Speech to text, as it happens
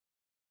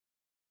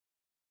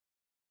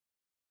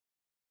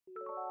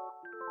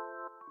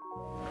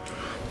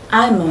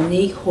I'm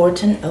Monique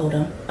Horton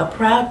Odom, a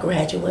proud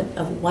graduate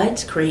of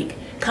Whites Creek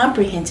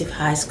Comprehensive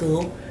High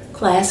School,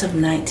 class of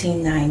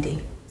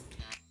 1990.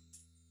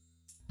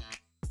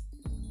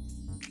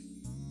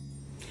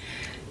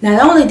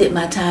 Not only did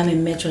my time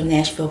in Metro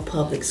Nashville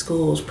Public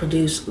Schools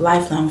produce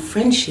lifelong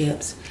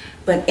friendships,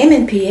 but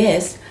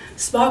MNPS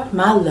sparked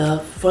my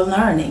love for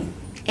learning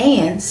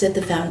and set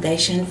the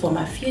foundation for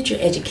my future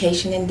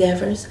education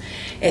endeavors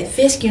at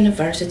Fisk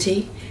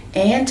University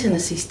and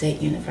Tennessee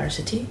State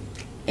University,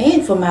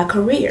 and for my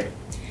career.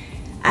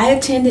 I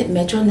attended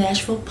Metro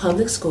Nashville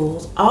Public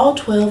Schools all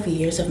 12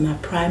 years of my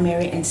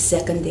primary and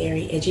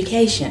secondary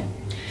education,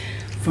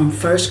 from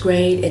first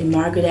grade at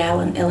Margaret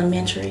Allen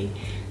Elementary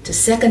to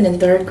second and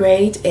third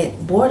grades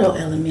at Bordeaux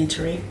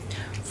Elementary,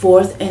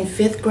 fourth and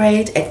fifth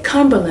grades at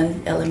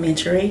Cumberland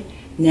Elementary,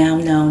 now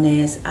known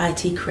as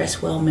IT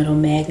Crestwell Middle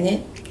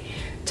Magnet,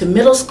 to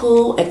middle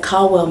school at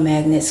Caldwell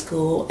Magnet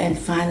School, and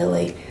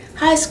finally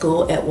high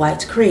school at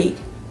Whites Creek.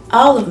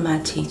 All of my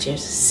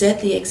teachers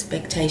set the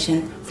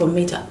expectation for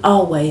me to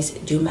always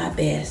do my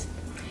best.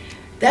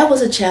 That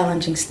was a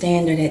challenging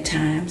standard at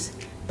times,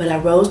 but I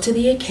rose to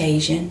the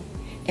occasion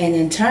and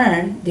in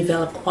turn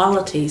developed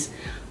qualities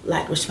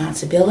like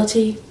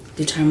responsibility,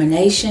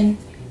 determination,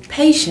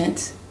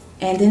 patience,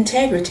 and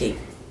integrity.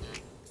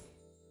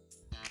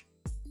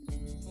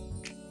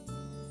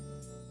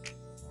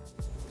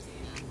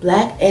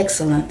 Black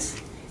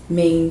excellence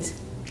means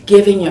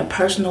giving your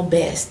personal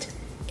best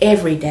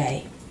every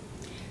day,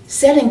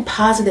 setting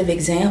positive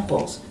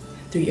examples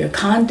through your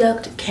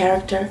conduct,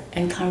 character,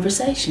 and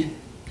conversation.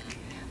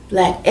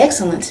 Black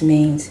excellence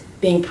means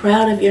being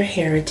proud of your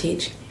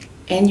heritage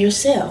and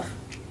yourself,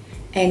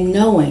 and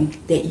knowing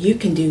that you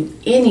can do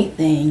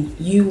anything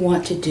you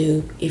want to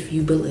do if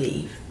you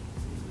believe.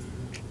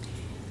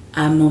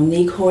 I'm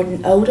Monique Horton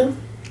Odom,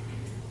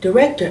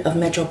 Director of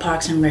Metro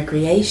Parks and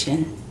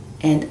Recreation,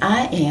 and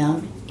I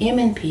am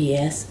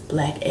MNPS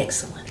Black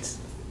Excellence.